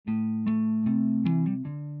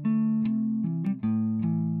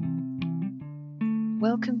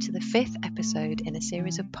Welcome to the fifth episode in a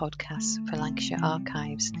series of podcasts for Lancashire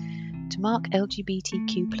Archives. To mark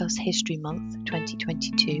LGBTQ+ History Month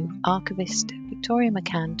 2022, archivist Victoria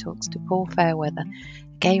McCann talks to Paul Fairweather, a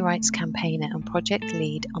gay rights campaigner and project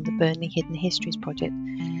lead on the Burnley Hidden Histories project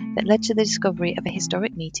that led to the discovery of a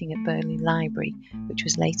historic meeting at Burnley Library, which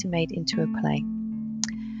was later made into a play.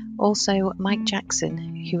 Also, Mike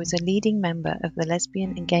Jackson, who was a leading member of the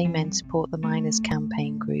Lesbian and Gay Men Support the Miners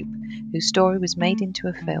campaign group, whose story was made into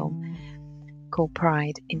a film called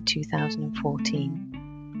Pride in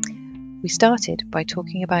 2014. We started by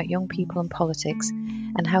talking about young people and politics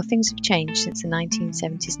and how things have changed since the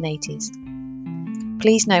 1970s and 80s.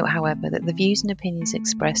 Please note, however, that the views and opinions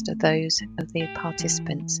expressed are those of the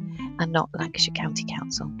participants and not Lancashire County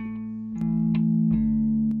Council.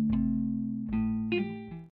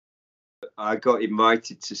 I got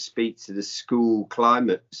invited to speak to the school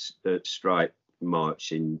climate strike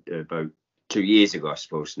march in about 2 years ago, I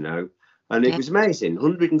suppose now. And it was amazing.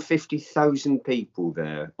 150,000 people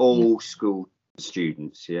there, all school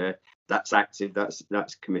students. Yeah, that's active.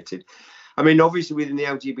 That's committed. I mean, obviously within the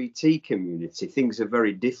LGBT community, things are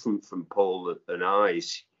very different from Paul and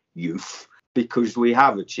I's youth, because we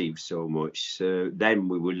have achieved so much. Then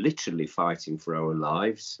we were literally fighting for our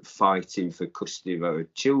lives, fighting for custody of our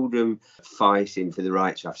children, fighting for the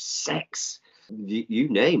right to have sex. You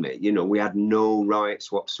name it. You know, we had no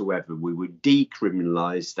rights whatsoever. We were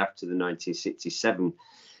decriminalised after the 1967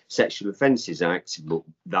 Sexual Offences Act, but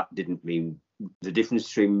that didn't mean the difference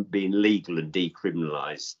between being legal and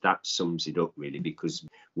decriminalised. That sums it up, really, because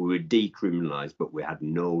we were decriminalised, but we had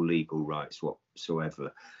no legal rights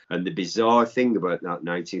whatsoever. And the bizarre thing about that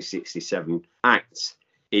 1967 Act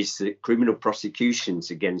is that criminal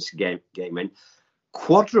prosecutions against gay men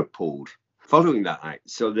quadrupled following that Act.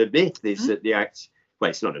 So the myth is that the Act, well,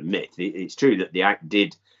 it's not a myth. It's true that the Act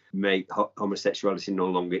did make homosexuality no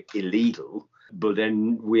longer illegal. But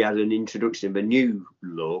then we had an introduction of a new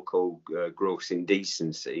law called gross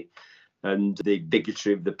indecency, and the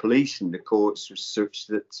bigotry of the police and the courts was such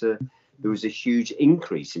that there was a huge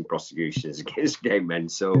increase in prosecutions against gay men.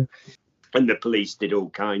 So, and the police did all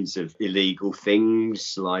kinds of illegal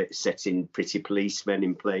things, like setting pretty policemen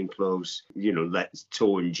in plain clothes, you know,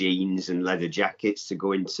 torn jeans and leather jackets to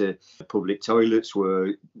go into public toilets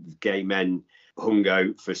where gay men hung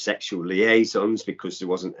out for sexual liaisons because there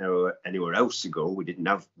wasn't anywhere else to go. We didn't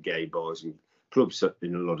have gay bars and clubs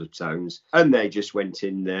in a lot of towns, and they just went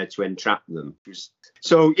in there to entrap them.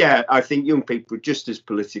 So yeah, I think young people are just as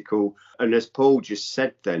political. And as Paul just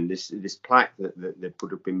said, then this plaque that they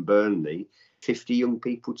put up in Burnley, 50 young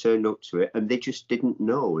people turned up to it and they just didn't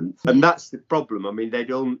know, and that's the problem. I mean, I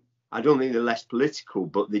don't think they're less political,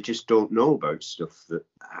 but they just don't know about stuff that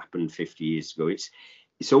happened 50 years ago.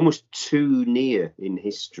 It's almost too near in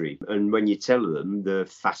history. And when you tell them, they're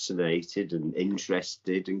fascinated and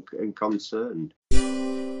interested and concerned.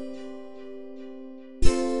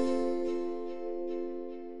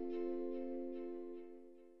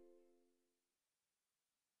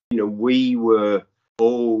 You know, we were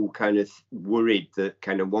all kind of worried that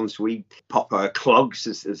kind of once we pop our clogs,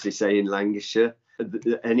 as they say in Lancashire,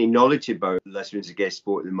 any knowledge about lesbians and gay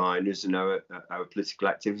sport and minors and our political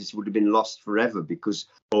activities would have been lost forever, because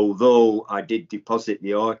although I did deposit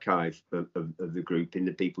the archive of the group in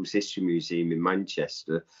the People's History Museum in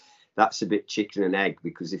Manchester, that's a bit chicken and egg,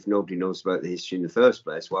 because if nobody knows about the history in the first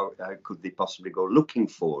place, well, how could they possibly go looking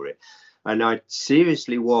for it? And I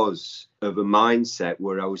seriously was of a mindset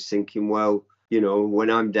where I was thinking, well, you know,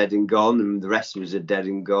 when I'm dead and gone and the rest of us are dead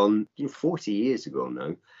and gone, 40 years ago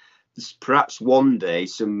now, perhaps one day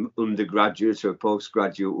some undergraduate or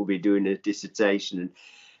postgraduate will be doing a dissertation and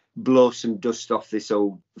blow some dust off this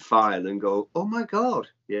old file and go, oh my God,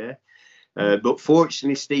 yeah. But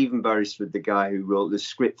fortunately, Stephen Beresford, the guy who wrote the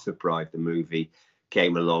script for Pride, the movie,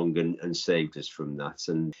 came along and saved us from that.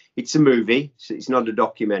 And it's a movie, so it's not a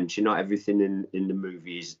documentary. Not everything in the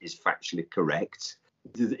movie is factually correct.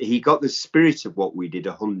 He got the spirit of what we did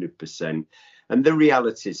 100%, and the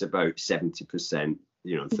reality is about 70%.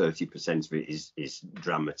 You know, 30% of it is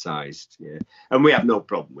dramatised, yeah, and we have no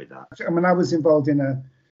problem with that. I mean, I was involved in a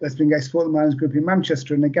lesbian gay sport and miners group in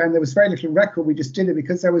Manchester, and again, there was very little record. We just did it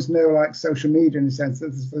because there was no like social media in a sense.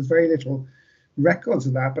 There's very little records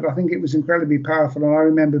of that, but I think it was incredibly powerful. And I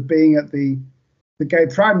remember being at the Gay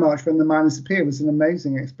Pride March when the miners appeared. Was an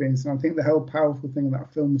amazing experience, and I think the whole powerful thing of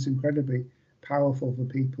that film was incredibly powerful for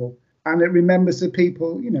people. And it remembers the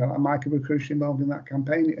people, you know, like Michael Recruiter involved in that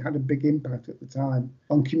campaign. It had a big impact at the time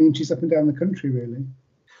on communities up and down the country, really.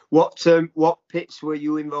 What pits were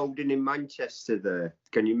you involved in Manchester there?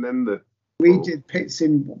 Can you remember? We did pits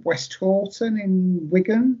in West Horton, in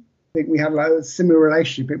Wigan, think we had like a similar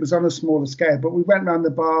relationship. It was on a smaller scale, but we went around the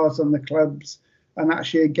bars and the clubs and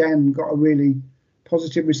actually, again, got a really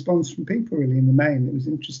positive response from people, really, in the main. It was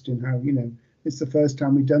interesting how, you know, it's the first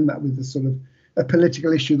time we've done that with a sort of a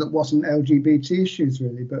political issue that wasn't LGBT issues,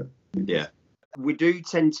 really. But yeah, we do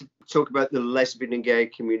tend to talk about the lesbian and gay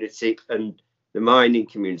community and the mining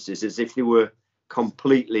communities as if they were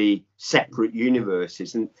completely separate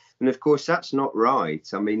universes, and of course that's not right.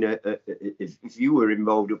 I mean, if you were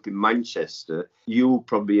involved up in Manchester, you were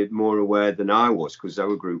probably more aware than I was, because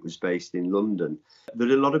our group was based in London,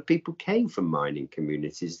 that a lot of people came from mining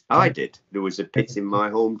communities. I did. There was a pit in my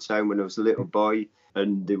hometown when I was a little boy,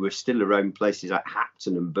 and they were still around places like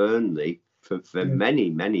Hapton and Burnley for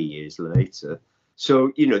many years later.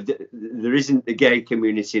 So, you know, there isn't the gay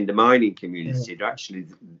community and the mining community. Actually,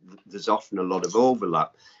 there's often a lot of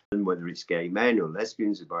overlap. And whether it's gay men or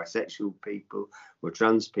lesbians or bisexual people or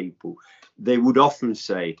trans people, they would often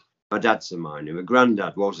say, my dad's a miner, my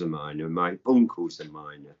granddad was a miner, my uncle's a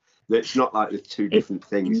miner. It's not like the two different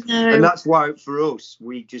things. No. And that's why, for us,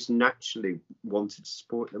 we just naturally wanted to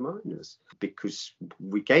support the miners, because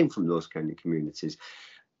we came from those kind of communities.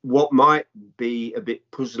 What might be a bit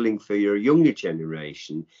puzzling for your younger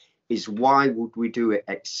generation is, why would we do it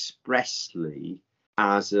expressly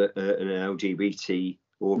as an LGBT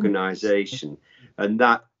organisation? And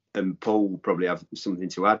that, and Paul will probably have something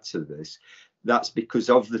to add to this, that's because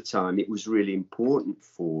of the time it was really important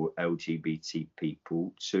for LGBT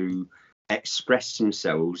people to express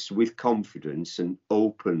themselves with confidence and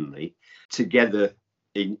openly together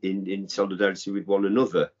in solidarity with one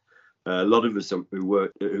another. A lot of us who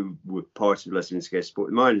were part of Lesbians and Gay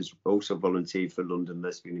Supporting Miners also volunteered for London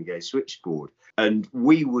Lesbian and Gay Switchboard. And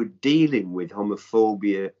we were dealing with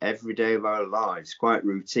homophobia every day of our lives, quite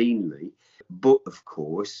routinely. But of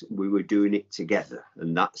course, we were doing it together.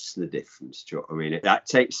 And that's the difference. Do you know what I mean? That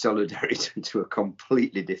takes solidarity to a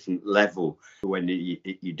completely different level when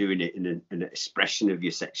you're doing it in an expression of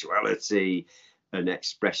your sexuality, an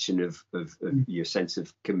expression of your sense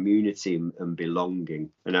of community and belonging.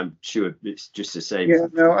 And I'm sure it's just the same. Yeah,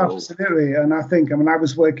 no, absolutely. And I think, I mean, I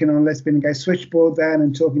was working on Lesbian and Gay Switchboard then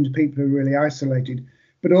and talking to people who are really isolated,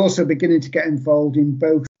 but also beginning to get involved in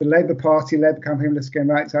both the Labour Party, Labour Campaign for Lesbian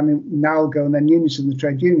Rights, and in NALGO and then Unison, the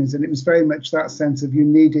trade unions. And it was very much that sense of you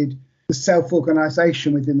needed the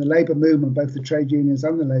self-organisation within the Labour movement, both the trade unions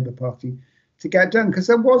and the Labour Party, to get done, because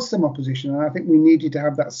there was some opposition. And I think we needed to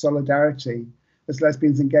have that solidarity as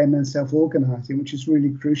lesbians and gay men self-organising, which is really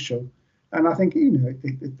crucial. And I think, you know,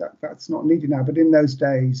 that's not needed now. But in those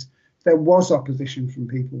days, there was opposition from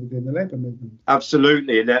people within the Labour movement.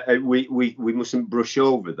 Absolutely. And we mustn't brush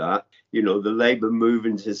over that. You know, the Labour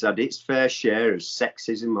movement has had its fair share of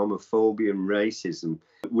sexism, homophobia and racism.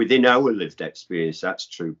 Within our lived experience, that's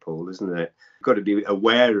true, Paul, isn't it? We've got to be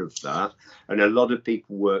aware of that. And a lot of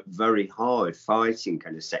people work very hard fighting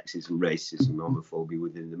kind of sexism, racism, homophobia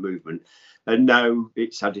within the movement. And now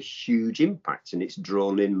it's had a huge impact, and it's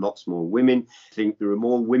drawn in lots more women. I think there are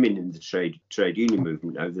more women in the trade union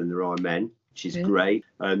movement now than there are men, which is great.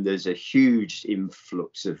 And there's a huge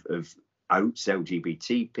influx of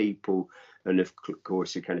LGBT people, and of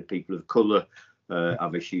course the kind of people of colour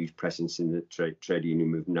have a huge presence in the trade union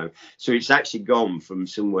movement now. So it's actually gone from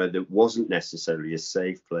somewhere that wasn't necessarily a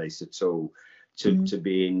safe place at all to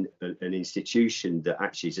being an institution that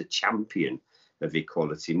actually is a champion of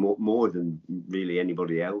equality, more than really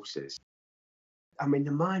anybody else is. I mean,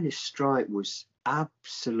 the miners' strike was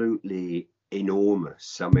absolutely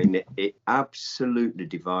enormous. I mean, it absolutely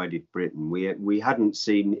divided Britain. We hadn't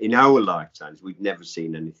seen, in our lifetimes, we'd never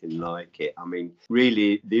seen anything like it. I mean,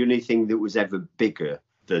 really, the only thing that was ever bigger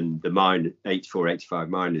than the 84-85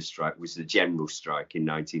 miners' strike was the general strike in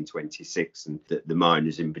 1926, and the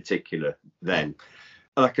miners in particular then.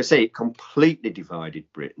 Like I say, it completely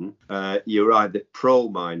divided Britain. You're either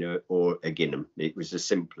pro-miner or against them. It was as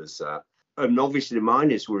simple as that. And obviously the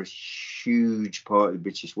miners were a huge part of the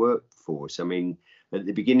British workforce. I mean, at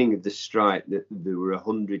the beginning of the strike, there were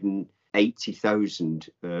 180,000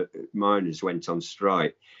 miners went on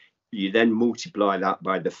strike. You then multiply that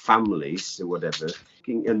by the families or whatever,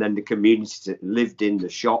 and then the communities that lived in the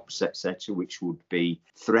shops, etc., which would be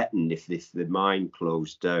threatened if the mine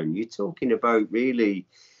closed down. You're talking about really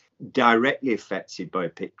directly affected by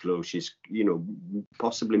pit closures, you know,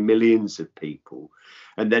 possibly millions of people.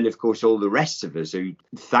 And then, of course, all the rest of us who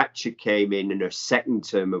Thatcher came in her second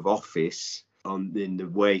term of office in the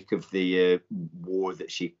wake of the war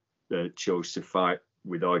that she chose to fight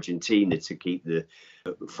with Argentina to keep the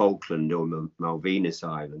Falkland or Malvinas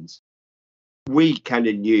Islands. We kind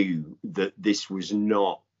of knew that this was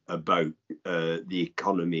not about the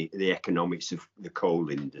economy, the economics of the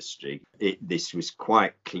coal industry. This was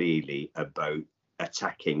quite clearly about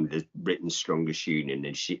attacking the Britain's strongest union,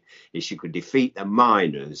 and if she could defeat the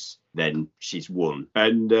miners, then she's won.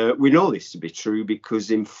 And we know this to be true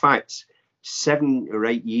because, in fact, 7 or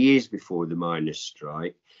 8 years before the miners'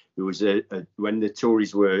 strike, there was when the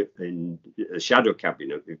Tories were in a shadow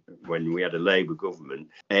cabinet, when we had a Labour government,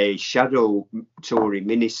 a shadow Tory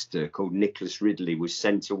minister called Nicholas Ridley was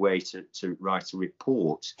sent away to write a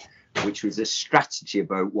report, which was a strategy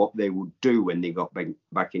about what they would do when they got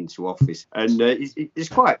back into office. And it's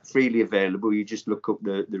quite freely available. You just look up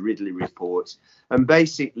the Ridley reports. And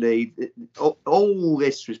basically, all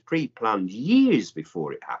this was pre-planned years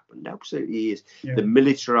before it happened, absolutely years. Yeah. The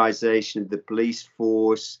militarisation of the police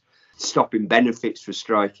force, stopping benefits for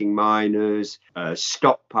striking miners,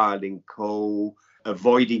 stockpiling coal,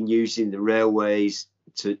 avoiding using the railways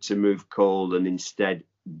to move coal and instead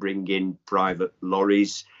bring in private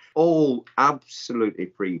lorries. All absolutely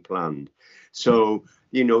pre-planned. So,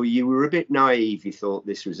 you were a bit naive. You thought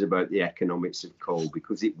this was about the economics of coal,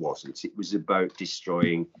 because it wasn't. It was about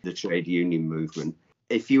destroying the trade union movement.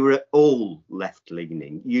 If you were at all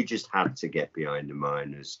left-leaning, you just had to get behind the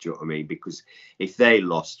miners. Do you know what I mean? Because if they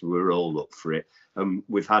lost, we were all up for it.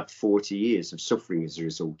 We've had 40 years of suffering as a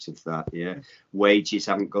result of that. Yeah, wages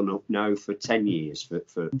haven't gone up now for 10 years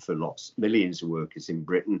for millions of workers in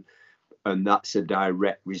Britain. And that's a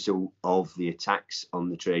direct result of the attacks on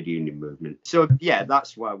the trade union movement. So, yeah,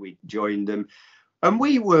 that's why we joined them. And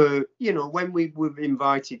we were, when we were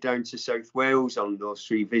invited down to South Wales on those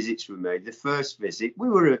 3 visits we made, the first visit, we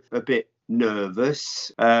were a bit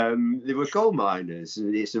nervous. They were coal miners,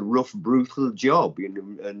 and it's a rough, brutal job,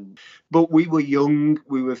 but we were young,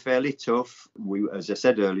 we were fairly tough. As I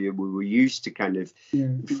said earlier, we were used to kind of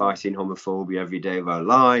fighting homophobia every day of our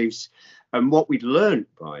lives. And what we'd learned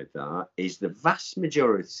by that is the vast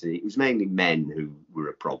majority, it was mainly men who were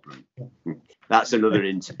a problem. That's another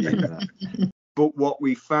interview. But what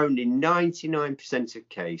we found in 99% of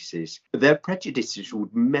cases, their prejudices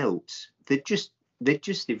would melt. They'd just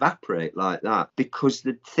evaporate like that, because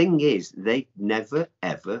the thing is, they never,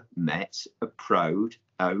 ever met a proud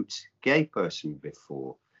out gay person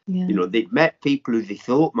before. Yeah. They'd met people who they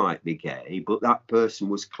thought might be gay, but that person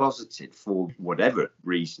was closeted for whatever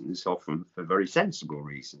reasons, often for very sensible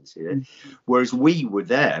reasons. Yeah? Whereas we were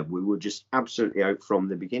there, we were just absolutely out from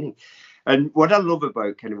the beginning. And what I love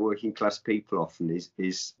about kind of working class people often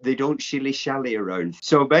is they don't shilly-shally around.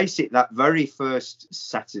 So basically, that very first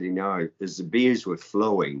Saturday night, as the beers were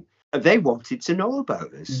flowing, they wanted to know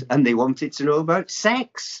about us, and they wanted to know about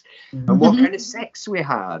sex and what kind of sex we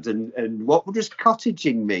had, and what does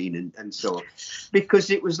cottaging mean, and so on. Because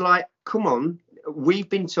it was like, come on, we've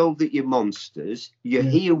been told that you're monsters. You're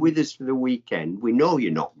here with us for the weekend. We know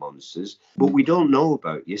you're not monsters, but we don't know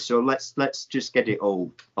about you. So let's just get it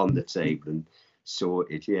all on the table and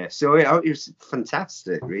sorted. Yeah. So it was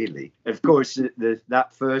fantastic, really. Of course,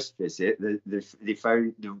 that first visit, they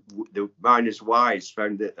found the miners' wives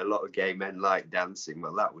found that a lot of gay men like dancing.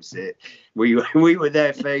 Well, that was it. We were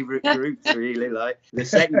their favourite groups, really. Like the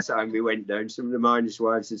second time we went down, some of the miners'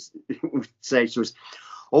 wives would say to us,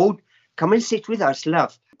 "Oh, come and sit with us,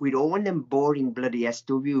 love. We don't want them boring bloody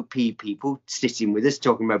SWP people sitting with us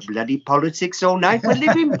talking about bloody politics all night. We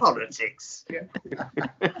live in politics."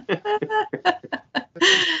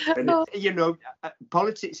 And,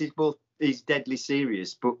 politics is deadly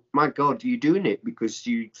serious, but my God, you're doing it because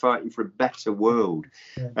you're fighting for a better world.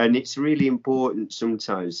 And it's really important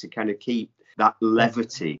sometimes to kind of keep that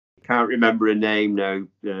levity. Can't remember her name now,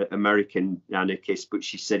 American anarchist, but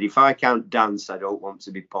she said, "If I can't dance, I don't want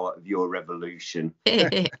to be part of your revolution."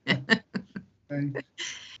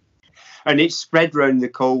 And it spread around the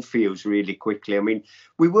coalfields really quickly. I mean,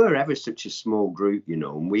 we were ever such a small group,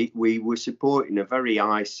 and we were supporting a very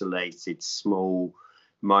isolated, small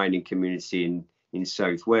mining community in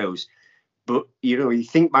South Wales. But, you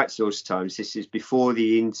think back to those times, this is before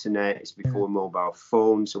the internet, it's before mobile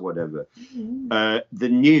phones or whatever. The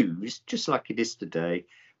news, just like it is today,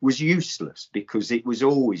 was useless because it was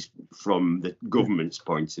always from the government's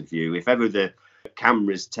point of view. If ever the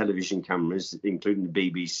cameras, television cameras, including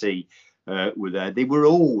the BBC, were there, they were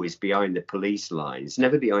always behind the police lines,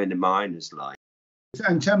 never behind the miners' line.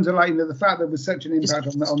 In terms of the fact that there was such an impact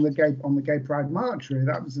on the Gay Pride March, really,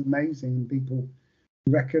 that was amazing, and people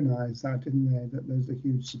recognised that, didn't they? That there's a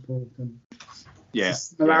huge support and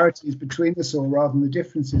similarities between us all rather than the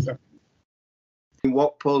differences.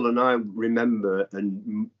 What Paul and I remember,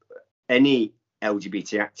 and any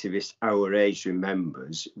LGBT activist our age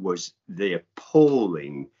remembers, was the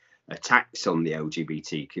appalling attacks on the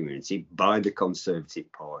LGBT community by the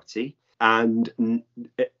Conservative Party. And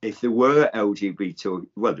if there were LGBT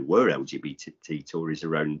Tories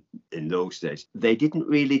around in those days, they didn't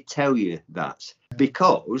really tell you that,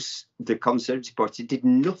 because the Conservative Party did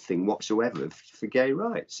nothing whatsoever for gay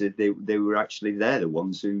rights. They were actually the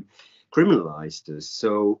ones who criminalised us.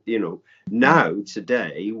 So, now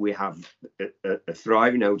today we have a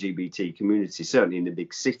thriving LGBT community, certainly in the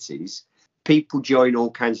big cities. People join all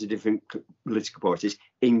kinds of different political parties,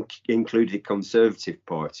 including the Conservative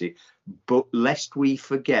Party. But lest we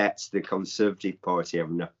forget, the Conservative Party have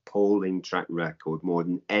an appalling track record, more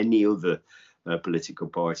than any other political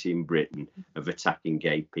party in Britain, of attacking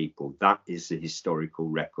gay people. That is the historical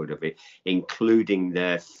record of it, including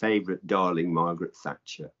their favourite darling, Margaret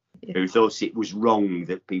Thatcher, who thought it was wrong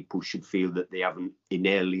that people should feel that they have an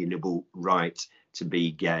inalienable right to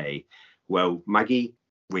be gay. Well, Maggie,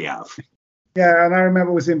 we have. Yeah, and I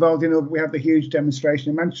remember I was involved in, we had the huge demonstration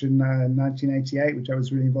in Manchester in 1988, which I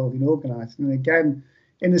was really involved in organising. And again,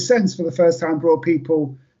 in a sense, for the first time, brought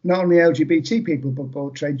people, not only LGBT people, but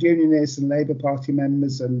brought trade unionists and Labour Party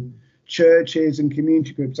members and churches and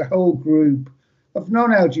community groups, a whole group of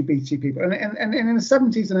non-LGBT people. And in the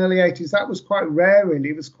 70s and early 80s, that was quite rare, really.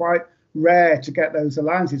 It was quite rare to get those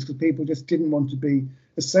alliances because people just didn't want to be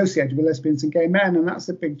associated with lesbians and gay men, and that's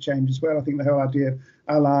a big change as well. I think the whole idea of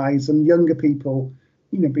allies and younger people,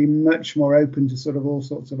 being much more open to sort of all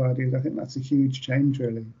sorts of ideas. I think that's a huge change,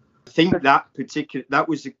 really. I think that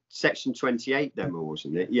was a Section 28 demo,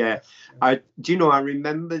 wasn't it? Yeah. I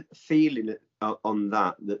remember feeling on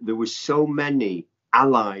that there were so many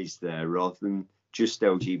allies there rather than just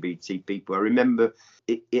LGBT people. I remember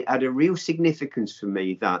it had a real significance for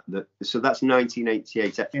me so that's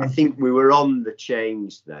 1988. I think we were on the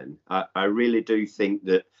change then. I really do think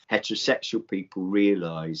that heterosexual people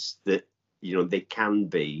realised that, they can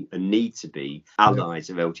be and need to be allies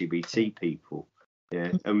of LGBT people.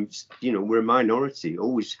 Yeah. We're a minority,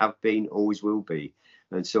 always have been, always will be.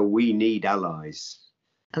 And so we need allies.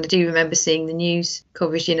 And I do remember seeing the news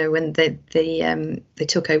coverage, when they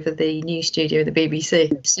took over the news studio at the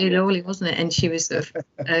BBC. Sue Lawley, wasn't it? And she was sort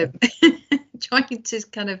of trying to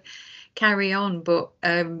kind of carry on, but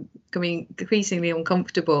becoming increasingly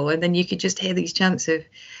uncomfortable. And then you could just hear these chants of,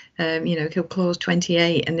 kill clause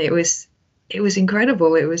 28, and it was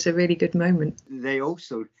incredible. It was a really good moment. They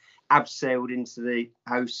also abseiled into the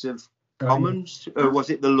House of Commons, or was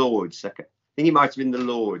it the Lords? I think it might have been the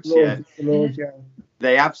Lords. The Lords, yeah.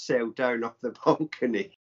 They abseiled down off the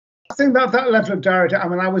balcony. I think that level of direct. I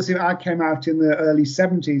mean, I came out in the early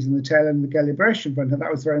 70s in the tail end of the Gay Liberation Front, and that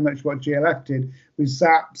was very much what GLF did with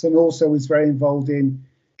ZAPs, and also was very involved in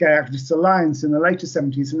Gay Activists Alliance in the later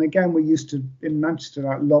 70s. And again, we used to in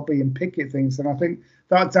Manchester lobby and picket things, and I think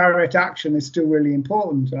that direct action is still really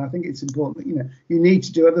important. And I think it's important that you need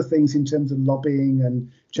to do other things in terms of lobbying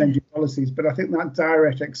and changing policies, but I think that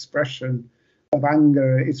direct expression of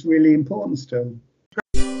anger is really important still.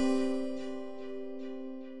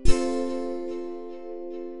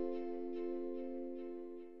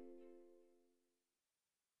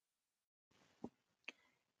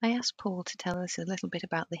 I asked Paul to tell us a little bit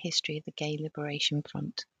about the history of the Gay Liberation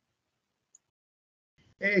Front.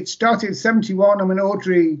 It started in 71. I mean,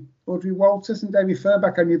 Audrey Walters and David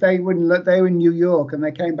Furback, I knew they were in New York, and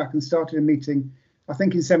they came back and started a meeting, I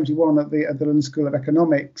think in 71 at the London School of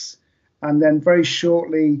Economics. And then very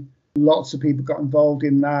shortly, lots of people got involved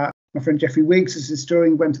in that. My friend Geoffrey Weeks, as a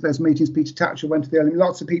historian, went to those meetings. Peter Tatchell went to the early.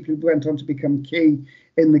 Lots of people who went on to become key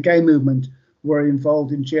in the gay movement were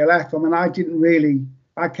involved in GLF. I mean,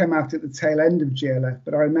 I came out at the tail end of GLF,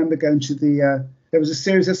 but I remember going to there was a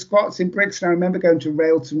series of squats in Brixton. I remember going to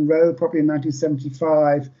Railton Road, probably in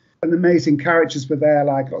 1975, and amazing characters were there,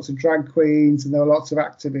 like lots of drag queens, and there were lots of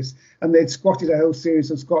activists, and they'd squatted a whole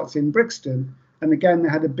series of squats in Brixton. And again, they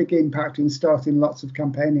had a big impact in starting lots of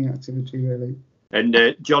campaigning activity, really.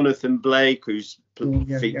 And Jonathan Blake, who's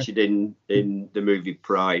featured in the movie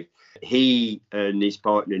Pride, he and his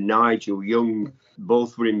partner Nigel Young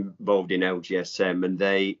both were involved in LGSM, and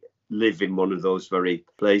they live in one of those very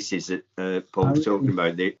places that Paul was talking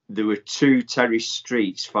about. There were 2 terraced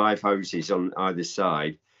streets, 5 houses on either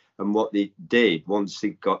side. And what they did, once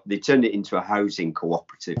they turned it into a housing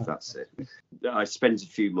cooperative. That's it. I spent a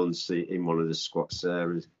few months in one of the squats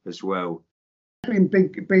there as well. Been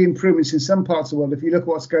big improvements in some parts of the world. If you look at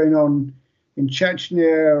what's going on in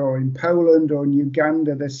Chechnya or in Poland or in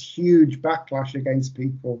Uganda, there's huge backlash against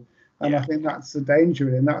people. And I think that's the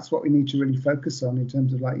danger, and that's what we need to really focus on in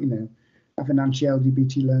terms of, having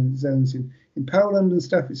anti-LGBT zones in Poland and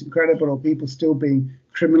stuff. It's incredible, or people still being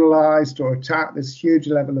criminalised or attacked. There's huge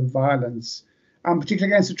level of violence, and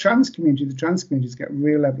particularly against the trans community. The trans communities get a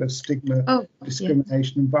real level of stigma,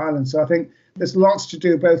 discrimination and violence. So I think there's lots to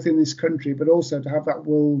do both in this country, but also to have that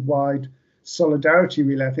worldwide solidarity,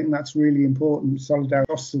 really. I think that's really important,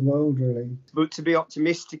 solidarity across the world, really. But to be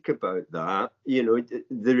optimistic about that,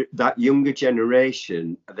 that younger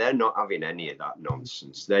generation, they're not having any of that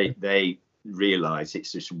nonsense. They realise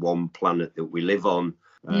it's just one planet that we live on.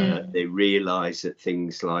 They realise that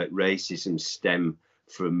things like racism stem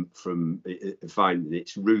from finding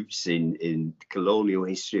its roots in colonial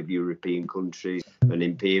history of European countries and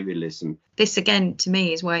imperialism. This again, to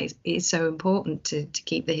me, is why it's so important to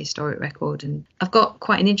keep the historic record. And I've got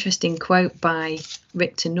quite an interesting quote by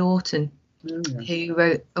Richter Norton, who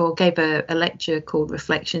wrote or gave a lecture called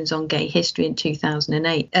Reflections on Gay History in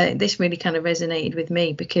 2008. This really kind of resonated with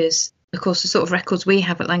me because, of course, the sort of records we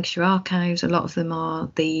have at Lancashire Archives, a lot of them are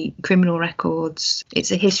the criminal records.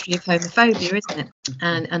 It's a history of homophobia, isn't it?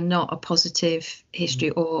 And not a positive history,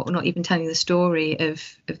 or not even telling the story of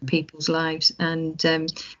people's lives. And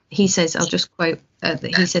he says, I'll just quote,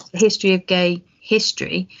 he says, the history of gay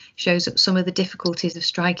history shows up some of the difficulties of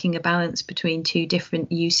striking a balance between two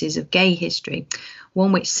different uses of gay history,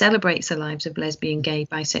 one which celebrates the lives of lesbian, gay,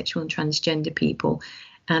 bisexual and transgender people,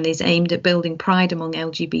 and is aimed at building pride among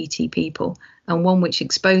LGBT people, and one which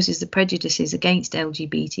exposes the prejudices against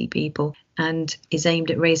LGBT people and is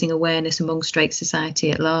aimed at raising awareness among straight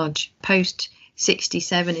society at large. Post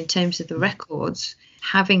 67, in terms of the records,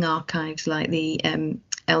 having archives like the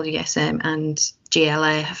LGSM and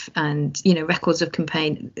GLF and records of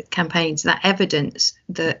campaigns, that evidence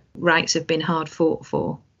that rights have been hard fought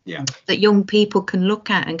for. Yeah. That young people can look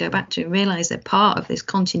at and go back to and realise they're part of this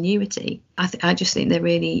continuity. I just think they're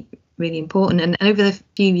really, really important. And over the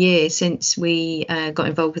few years since we got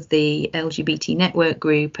involved with the LGBT network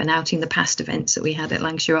group and Outing the Past events that we had at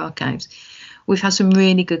Lancashire Archives, we've had some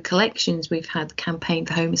really good collections. We've had the Campaign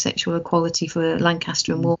for Homosexual Equality for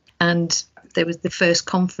Lancaster and Morecambe, and there was the first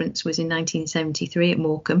conference was in 1973 at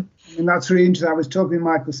Morecambe. And that's really interesting. I was talking to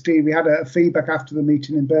Michael Steve. We had a feedback after the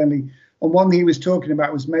meeting in Burnley. And one thing he was talking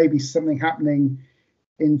about was maybe something happening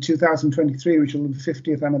in 2023, which will be the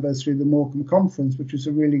 50th anniversary of the Morecambe Conference, which was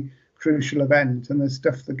a really crucial event. And there's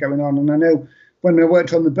stuff that's going on. And I know when I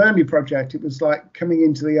worked on the Burnley project, it was like coming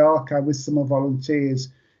into the archive with some of volunteers,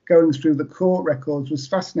 going through the court records was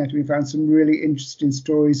fascinating. We found some really interesting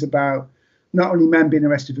stories about not only men being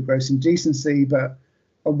arrested for gross indecency, but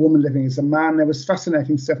a woman living as a man. There was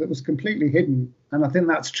fascinating stuff that was completely hidden. And I think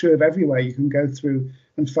that's true of everywhere. You can go through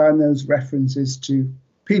and find those references to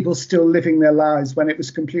people still living their lives when it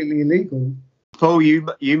was completely illegal. Paul,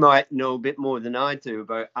 you might know a bit more than I do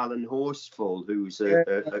about Alan Horsfall, who's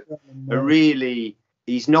a really,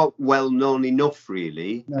 he's not well known enough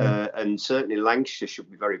really, and certainly Lancashire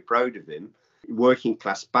should be very proud of him. Working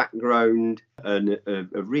class background and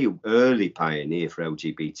a real early pioneer for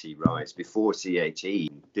LGBT rights before CHE.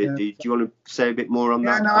 Do you want to say a bit more on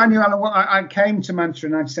that? Yeah, no, I knew Alan. I came to Manchester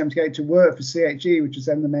in 1978 to work for CHE, which was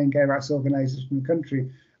then the main gay rights organisation in the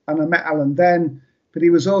country. And I met Alan then, but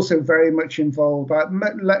he was also very much involved.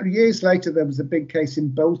 Years later, there was a big case in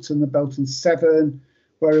Bolton, the Bolton 7,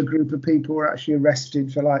 where a group of people were actually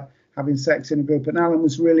arrested for having sex in a group, and Alan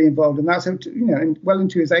was really involved in that. So, well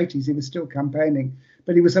into his 80s, he was still campaigning.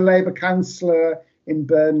 But he was a Labour councillor in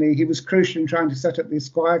Burnley. He was crucial in trying to set up the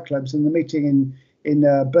Esquire clubs, and the meeting in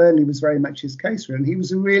Burnley was very much his case. And he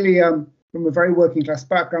was really from a very working class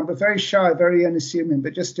background, but very shy, very unassuming.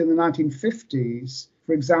 But just in the 1950s,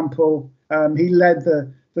 for example, he led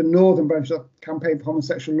the northern branch of the Campaign for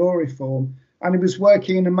Homosexual Law Reform, and he was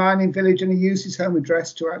working in a mining village, and he used his home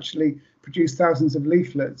address to actually produce thousands of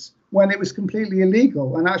leaflets when it was completely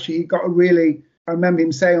illegal. And actually he got I remember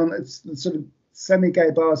him saying on the sort of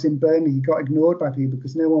semi-gay bars in Burnley, he got ignored by people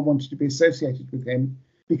because no one wanted to be associated with him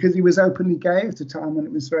because he was openly gay at a time when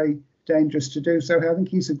it was very dangerous to do so. I think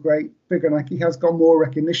he's a great figure, and he has got more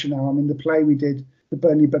recognition now. I mean, the play we did, the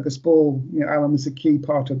Burnley Buggers Ball, Alan was a key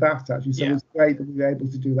part of that actually. So It was great that we were able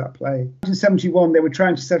to do that play. In 1971, they were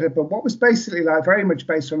trying to set up what was basically very much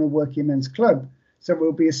based on a working men's club. So it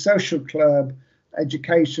will be a social club,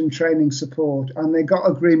 education, training, support. And they got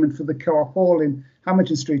agreement for the Co-op Hall in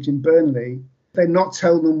Hamilton Street in Burnley. They'd not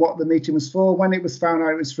told them what the meeting was for. When it was found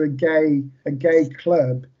out it was for a gay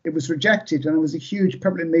club, it was rejected. And there was a huge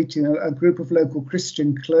public meeting. A group of local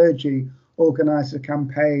Christian clergy organised a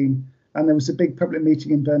campaign. And there was a big public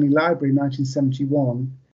meeting in Burnley Library in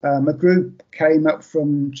 1971. A group came up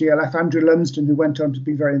from GLF. Andrew Lumsden, who went on to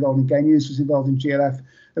be very involved in gay news, was involved in GLF.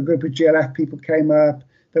 A group of GLF people came up.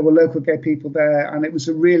 There were local gay people there, and it was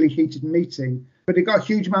a really heated meeting. But it got a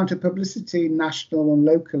huge amount of publicity, national and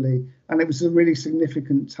locally, and it was a really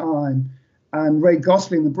significant time. And Ray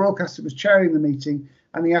Gosling, the broadcaster, was chairing the meeting,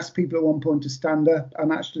 and he asked people at one point to stand up,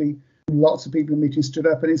 and actually lots of people in the meeting stood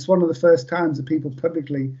up. And it's one of the first times that people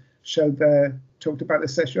publicly talked about their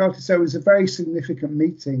sexuality. So it was a very significant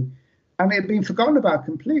meeting, and it had been forgotten about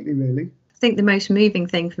completely, really. I think the most moving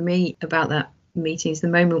thing for me about that meeting is the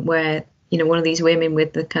moment where, one of these women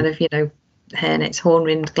with the kind of, hairnets,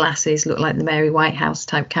 horn-rimmed glasses, looked like the Mary Whitehouse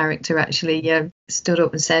type character, actually stood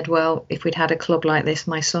up and said, well, if we'd had a club like this,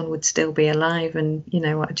 my son would still be alive. And,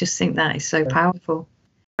 I just think that is so powerful.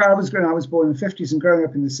 I was born in the 50s, and growing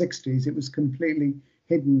up in the 60s, it was completely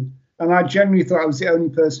hidden. And I genuinely thought I was the only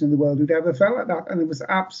person in the world who'd ever felt like that. And there was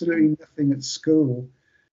absolutely nothing at school.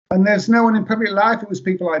 And there's no one in public life. It was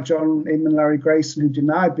people like John Inman, Larry Grayson, who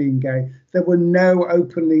denied being gay. There were no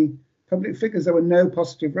openly public figures. There were no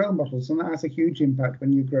positive role models. And that has a huge impact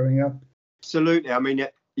when you're growing up. Absolutely. I mean,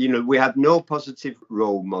 we had no positive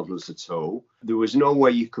role models at all. There was nowhere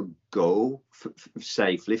you could go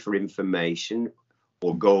safely for information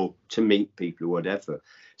or go to meet people or whatever.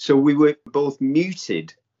 So we were both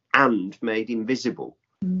muted and made invisible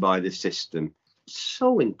by the system.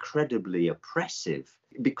 So incredibly oppressive,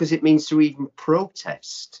 because it means to even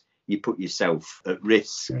protest, you put yourself at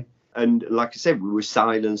risk. Yeah. And like I said, we were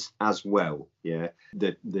silenced as well. Yeah,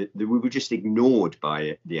 that we were just ignored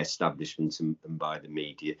by the establishment and by the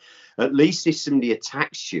media. At least if somebody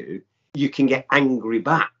attacks you, you can get angry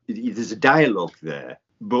back. There's a dialogue there.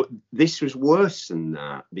 But this was worse than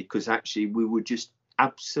that, because actually we were just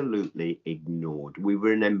absolutely ignored. We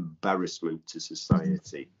were an embarrassment to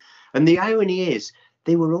society. And the irony is,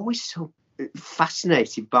 they were always so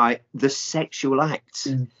fascinated by the sexual act.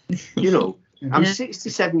 I'm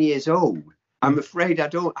 67 years old. I'm afraid I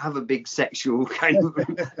don't have a big sexual kind of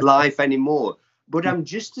life anymore. But I'm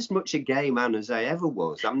just as much a gay man as I ever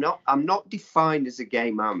was. I'm not defined as a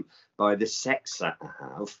gay man by the sex that I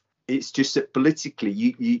have. It's just that politically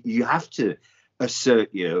you have to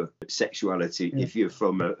assert your sexuality if you're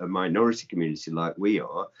from a minority community like we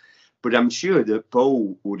are. But I'm sure that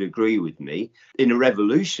Paul would agree with me. In a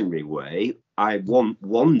revolutionary way, I want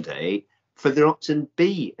one day for there not to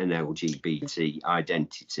be an LGBT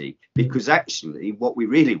identity, because actually what we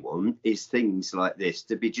really want is things like this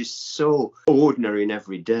to be just so ordinary and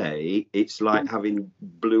everyday. It's like having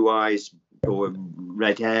blue eyes or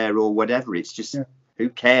red hair or whatever. It's just... Who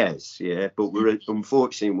cares? Yeah, but we're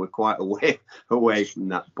quite away from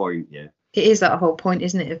that point. Yeah, it is that whole point,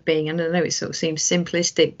 isn't it, of being? And I know it sort of seems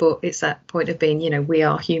simplistic, but it's that point of being. We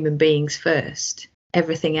are human beings first.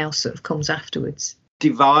 Everything else sort of comes afterwards.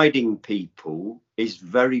 Dividing people is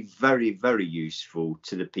very, very, very useful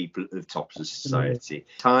to the people at the top of society.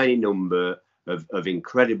 Tiny number of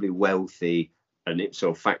incredibly wealthy and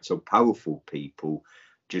ipso facto powerful people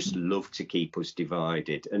just love to keep us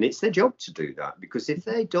divided, and it's their job to do that, because if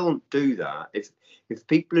they don't do that, if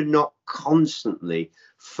people are not constantly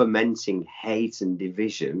fomenting hate and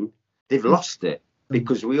division, they've lost it,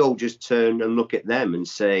 because we all just turn and look at them and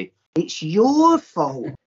say, it's your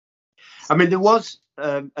fault. I mean, there was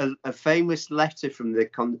a famous letter from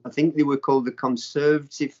I think they were called the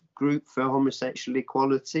Conservative Group for Homosexual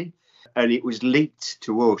Equality, and it was leaked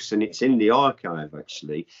to us, and it's in the archive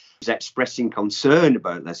actually. It was expressing concern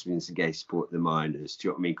about lesbians and gay support of the minors. Do you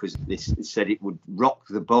know what I mean? Because this said it would rock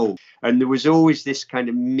the boat. And there was always this kind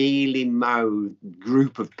of mealy-mouthed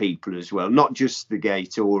group of people as well, not just the gay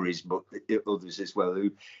Tories, but others as well,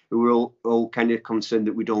 who were all kind of concerned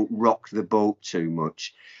that we don't rock the boat too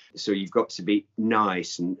much. So you've got to be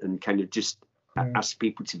nice and kind of just ask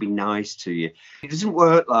people to be nice to you. It doesn't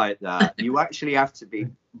work like that. You actually have to be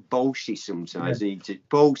bolshy sometimes.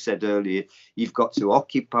 Paul said earlier, you've got to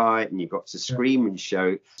occupy and you've got to scream and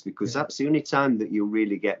shout, because that's the only time that you'll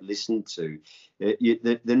really get listened to.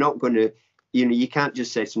 They're not going to, you can't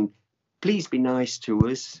just say to them, please be nice to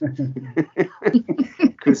us,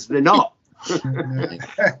 because they're not.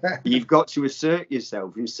 You've got to assert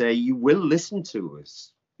yourself and say, you will listen to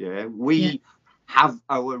us. Yeah, we have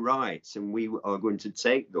our rights, and we are going to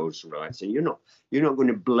take those rights, and you're not going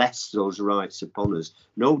to bless those rights upon us.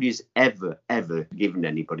 Nobody's ever given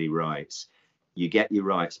anybody rights. You get your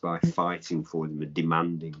rights by fighting for them and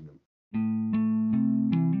demanding them.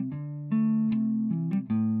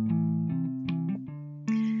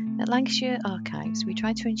 At Lancashire Archives, we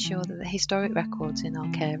try to ensure that the historic records in our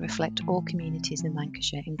care reflect all communities in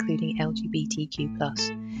Lancashire, including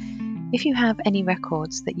LGBTQ+. If you have any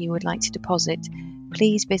records that you would like to deposit,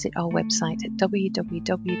 please visit our website at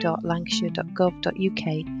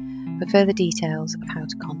www.lancashire.gov.uk for further details of how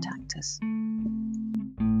to contact us.